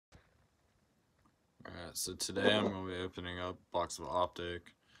Alright, so today I'm going to be opening up a box of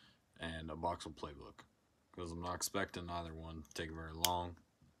Optic and a box of Playbook. Because I'm not expecting either one to take very long,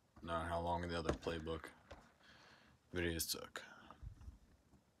 knowing how long the other Playbook videos took.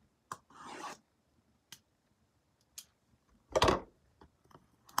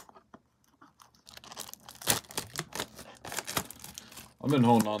 I've been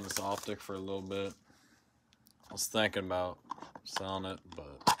holding on to this Optic for a little bit. I was thinking about selling it,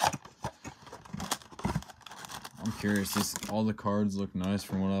 but I'm curious. All the cards look nice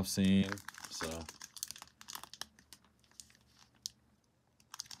from what I've seen, so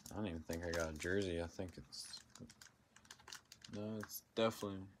I don't even think I got a jersey. I think it's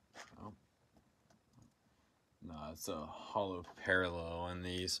definitely, oh, no, it's a holo parallel in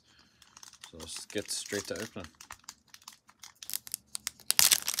these. So let's get straight to opening.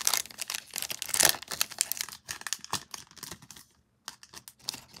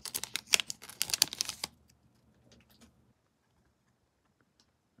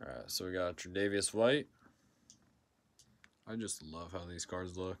 Alright, so we got Tre'Davious White. I just love how these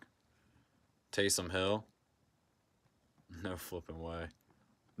cards look. Taysom Hill. No flipping way.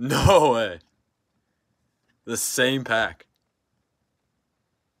 No way! The same pack.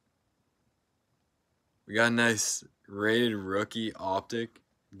 We got a nice rated rookie Optic,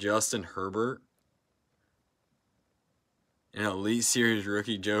 Justin Herbert. An Elite Series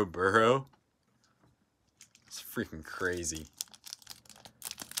rookie, Joe Burrow. It's freaking crazy.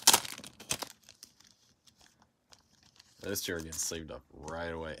 Those two are getting sleeved up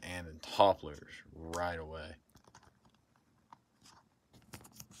right away, and in top loaders right away.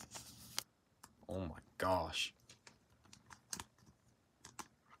 Oh my gosh.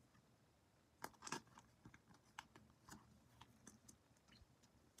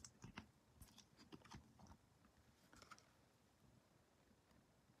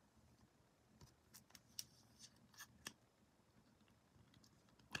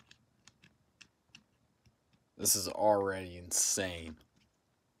 This is already insane.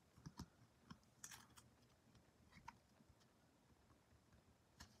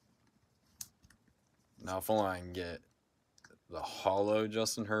 Now, if only I can get the holo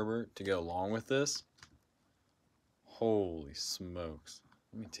Justin Herbert to go along with this. Holy smokes.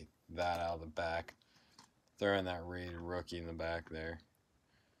 Let me take that out of the back. Throw in that rated rookie in the back there.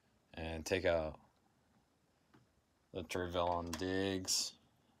 And take out the Trevellon Diggs.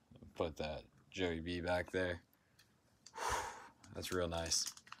 Put that Joey B back there. That's real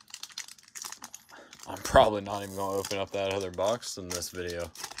nice. I'm probably not even going to open up that other box in this video.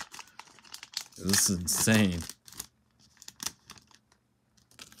 This is insane.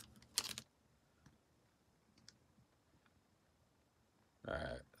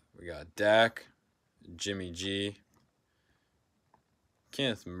 Alright, we got Dak, Jimmy G,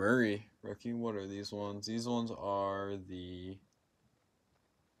 Kenneth Murray, rookie. What are these ones? These ones are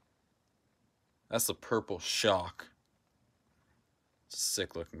that's the Purple Shock. It's a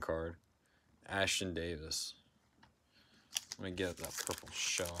sick looking card. Ashton Davis. Let me get that Purple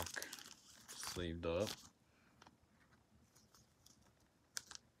Shock sleeved up.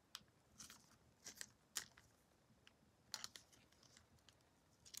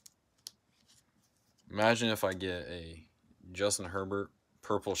 Imagine if I get a Justin Herbert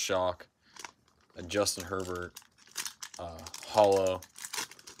Purple Shock, a Justin Herbert holo.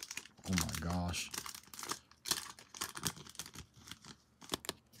 Oh my gosh.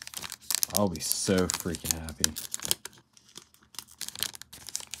 I'll be so freaking happy.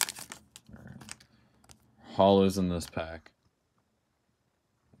 Alright. Holos in this pack.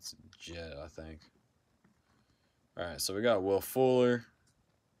 It's a Jet, I think. Alright, so we got Will Fuller,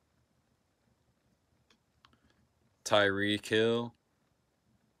 Tyreek Hill,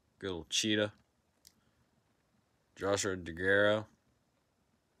 good little cheetah, Joshua DeGuara.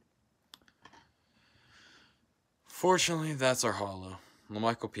 Fortunately, that's our holo.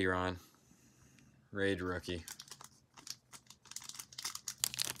 LaMichael Pirine, raid rookie.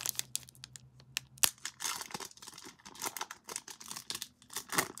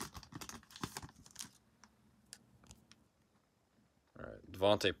 Alright,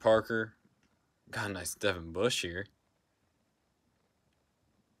 Devontae Parker. Got a nice Devin Bush here.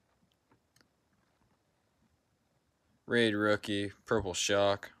 Raid rookie, Purple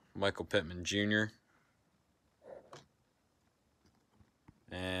Shock, Michael Pittman Jr.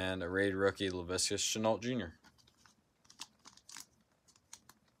 And a raid rookie, Laviska Shenault Jr.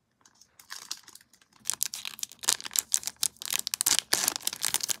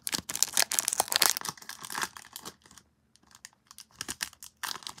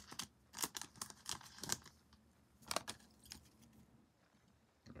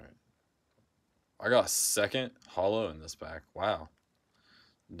 I got a second holo in this pack. Wow.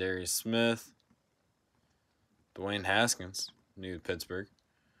 Darius Smith. Dwayne Haskins, new to Pittsburgh.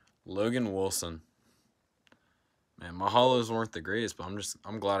 Logan Wilson. Man, my holos weren't the greatest, but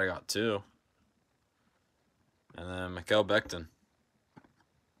I'm glad I got 2. And then Mikael Becton.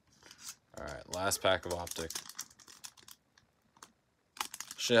 Alright, last pack of Optic.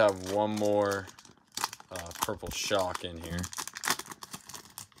 Should have one more purple shock in here.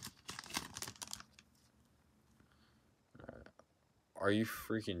 Right. Are you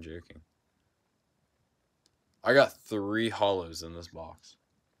freaking joking? I got 3 holos in this box.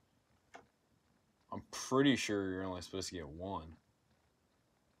 I'm pretty sure you're only supposed to get 1.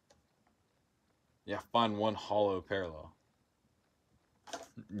 Yeah, find 1 holo parallel.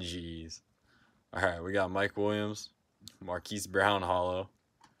 Jeez. Alright, we got Mike Williams, Marquise Brown holo,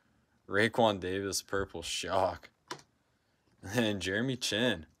 Raekwon Davis purple shock, and Jeremy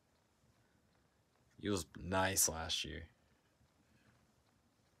Chin. He was nice last year.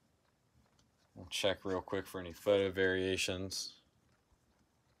 We'll check real quick for any photo variations.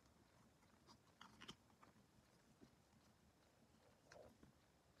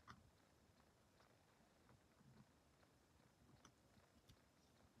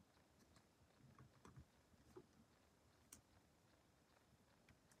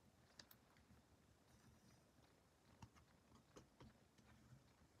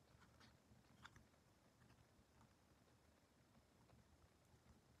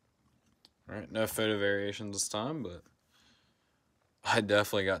 Alright, no photo variations this time, but I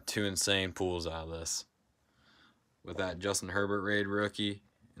definitely got 2 insane pulls out of this. With that Justin Herbert raid rookie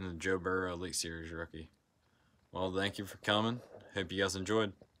and the Joe Burrow Elite Series rookie. Well, thank you for coming. Hope you guys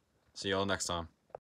enjoyed. See y'all next time.